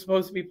lines we're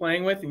supposed to be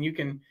playing with, and you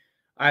can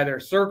either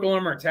circle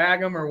them or tag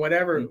them or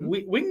whatever,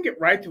 we can get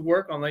right to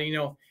work on letting you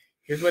know,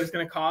 here's what it's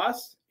going to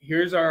cost.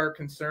 Here's our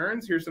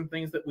concerns. Here's some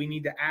things that we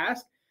need to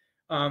ask.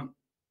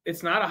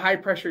 It's not a high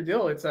pressure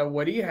deal. It's a,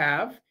 what do you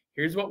have?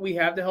 Here's what we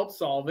have to help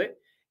solve it.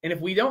 And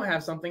if we don't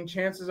have something,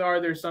 chances are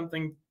there's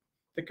something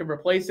that could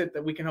replace it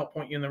that we can help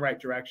point you in the right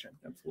direction.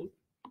 Absolutely.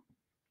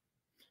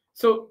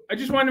 So I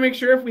just wanted to make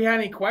sure if we had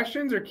any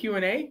questions or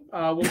Q&A,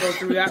 we'll go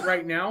through that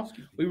right now.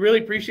 We really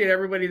appreciate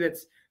everybody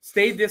that's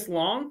stayed this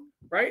long,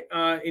 right?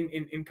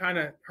 And kind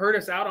of heard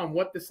us out on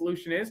what the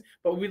solution is.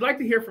 But we'd like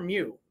to hear from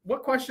you.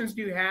 What questions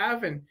do you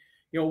have? And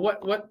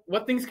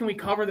what things can we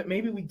cover that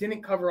maybe we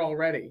didn't cover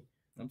already?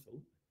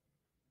 Absolutely.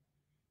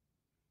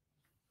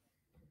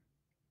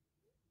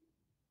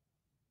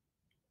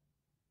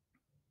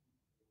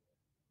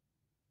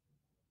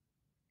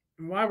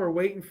 while we're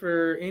waiting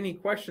for any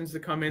questions to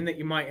come in that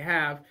you might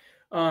have,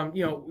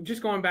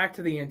 just going back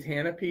to the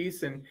antenna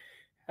piece and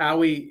how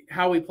we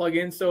plug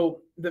in.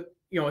 So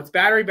it's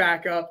battery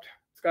backup.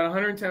 It's got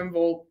 110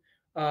 volt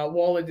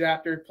wall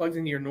adapter, plugs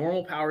into your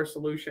normal power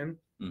solution.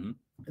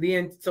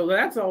 So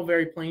that's all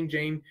very plain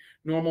Jane,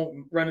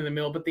 normal run of the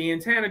mill. But the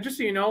antenna, just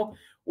so you know,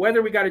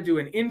 whether we got to do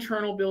an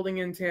internal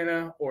building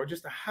antenna or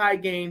just a high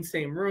gain,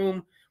 same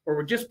room, or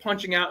we're just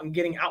punching out and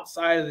getting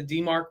outside of the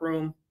demarc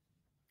room,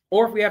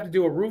 or if we have to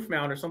do a roof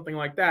mount or something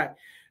like that,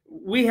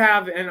 we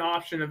have an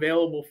option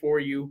available for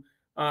you,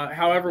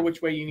 however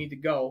which way you need to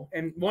go.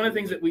 And one of the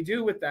things that we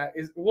do with that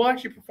is we'll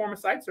actually perform a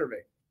site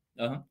survey.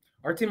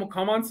 Our team will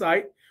come on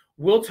site.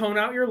 We'll tone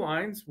out your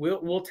lines.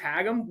 We'll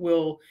tag them.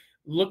 We'll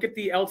look at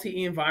the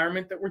LTE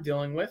environment that we're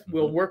dealing with.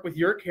 We'll work with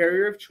your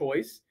carrier of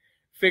choice,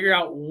 figure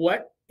out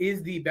what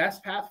is the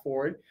best path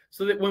forward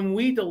so that when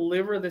we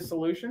deliver the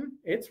solution,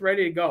 it's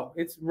ready to go.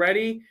 It's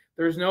ready.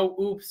 There's no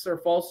oops or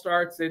false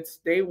starts. It's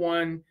day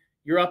one.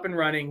 You're up and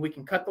running. We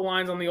can cut the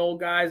lines on the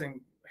old guys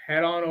and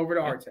head on over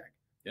to RTech.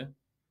 Yeah.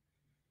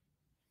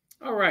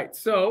 All right.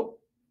 So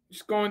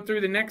just going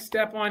through the next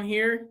step on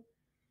here.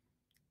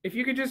 If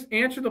you could just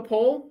answer the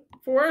poll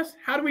for us,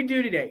 how do we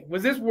do today?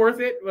 Was this worth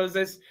it? Was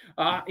this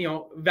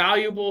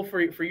valuable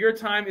for your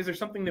time? Is there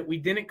something that we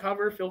didn't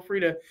cover? Feel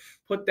free to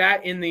put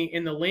that in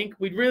the link.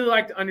 We'd really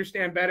like to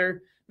understand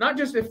better, not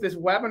just if this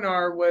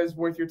webinar was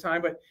worth your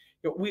time, but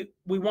we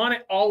want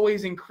to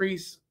always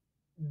increase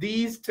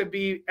these to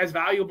be as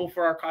valuable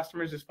for our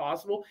customers as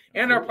possible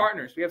and our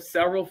partners. We have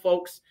several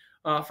folks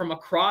from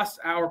across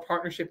our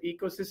partnership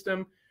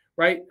ecosystem,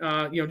 right?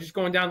 Just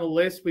going down the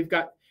list, we've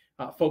got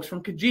folks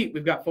from Khajiit,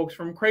 we've got folks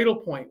from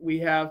Cradlepoint, we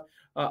have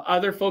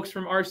other folks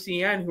from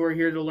RCN who are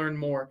here to learn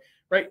more,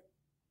 right?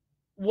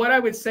 What I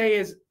would say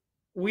is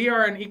we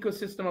are an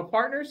ecosystem of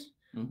partners.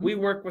 We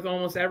work with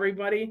almost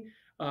everybody,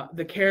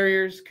 the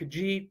carriers,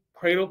 Khajiit,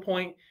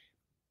 Cradlepoint.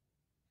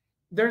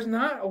 There's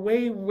not a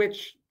way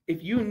which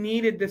if you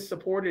needed this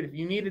supported, if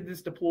you needed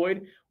this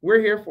deployed,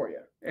 we're here for you.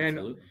 And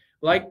absolutely,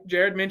 like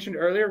Jared mentioned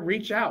earlier,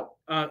 reach out,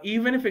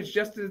 even if it's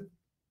just to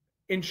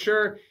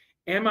ensure,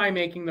 am I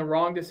making the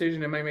wrong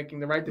decision? Am I making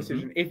the right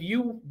decision? If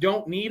you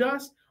don't need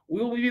us,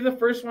 we will be the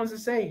first ones to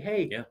say,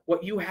 hey,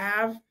 what you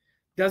have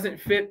doesn't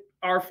fit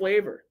our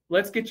flavor.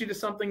 Let's get you to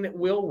something that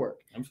will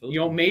work.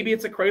 Absolutely. Maybe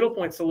it's a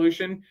Cradlepoint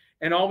solution,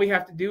 and all we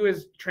have to do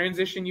is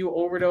transition you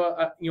over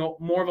to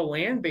more of a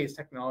land-based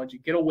technology.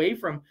 Get away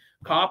from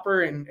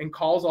copper and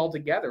calls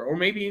altogether. Or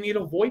maybe you need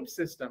a VoIP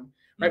system,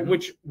 right?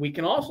 Which we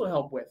can also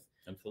help with.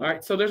 Absolutely. All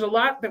right. So there's a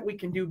lot that we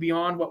can do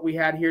beyond what we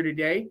had here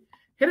today.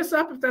 Hit us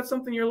up if that's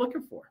something you're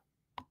looking for.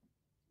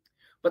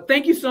 But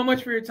thank you so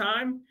much for your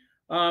time.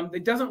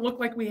 It doesn't look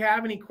like we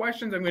have any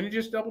questions. I'm going to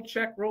just double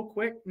check real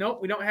quick. Nope,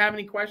 we don't have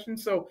any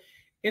questions. So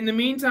in the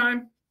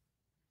meantime,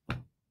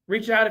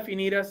 reach out if you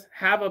need us.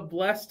 Have a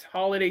blessed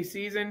holiday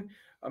season.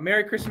 A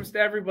Merry Christmas to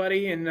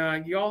everybody,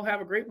 and you all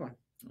have a great one.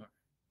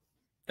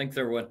 Thanks,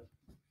 everyone.